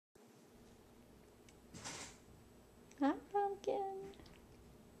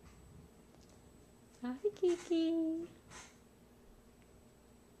Hi, Kiki.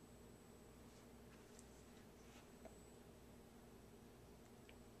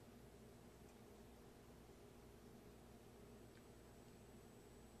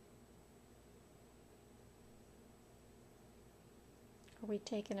 Are we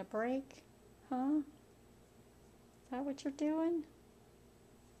taking a break? Huh? Is that what you're doing?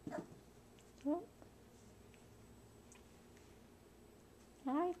 Oh.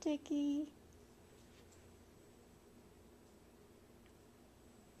 Hi, Dickie.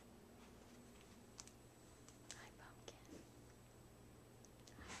 Hi, Pumpkin.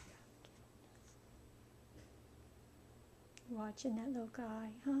 You watching that little guy,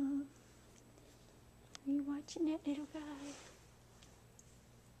 huh? Are you watching that little guy?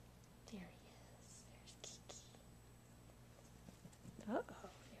 There he is. There's Kiki. Uh-oh,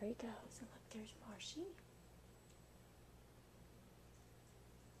 there he goes. And look, there's Marshy.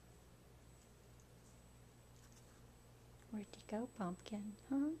 Where'd he go, Pumpkin,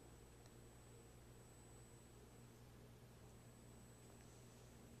 huh?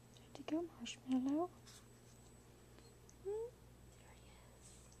 Where'd he go, Marshmallow? Hmm?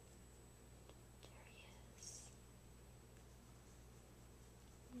 There he is.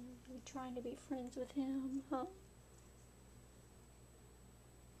 Are you trying to be friends with him, huh?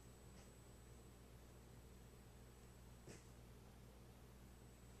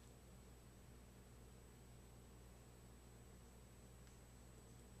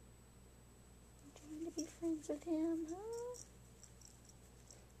 Trying to be friends with him, huh?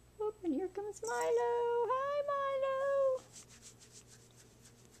 Oop, and here comes Milo. Hi,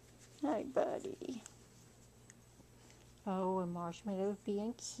 Milo. Hi, buddy. Oh, and Marshmallow's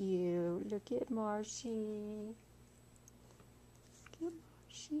being cute. Look at Marshy. Look at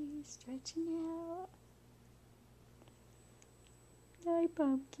Marshy stretching out. Hi,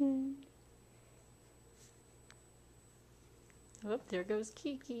 Pumpkin. Oh, there goes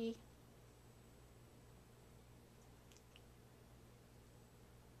Kiki.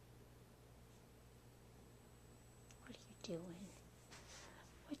 What are you doing?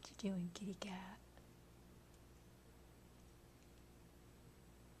 What you doing, kitty cat?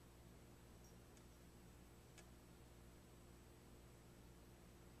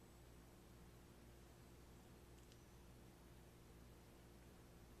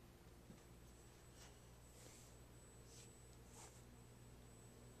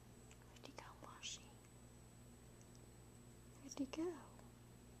 Where'd he go, Marshy? Where'd he go?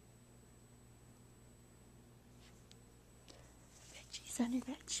 Bet she's under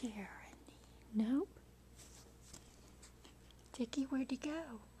that chair, isn't he? Nope. Dickie, where'd he go?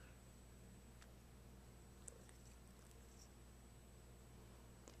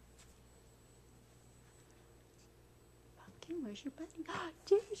 Pumpkin, where's your buddy?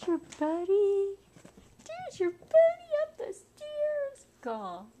 There's your buddy. There's your buddy up the stairs.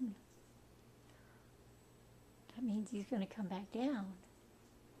 Gone. That means he's going to come back down.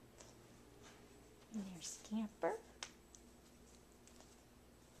 And there's Scamper.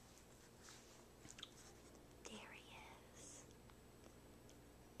 There he is.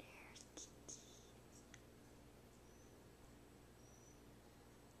 There's Kiki.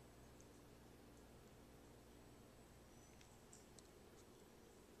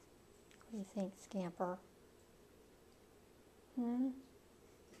 What do you think, Scamper?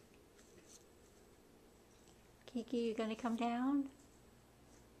 Kiki, you going to come down?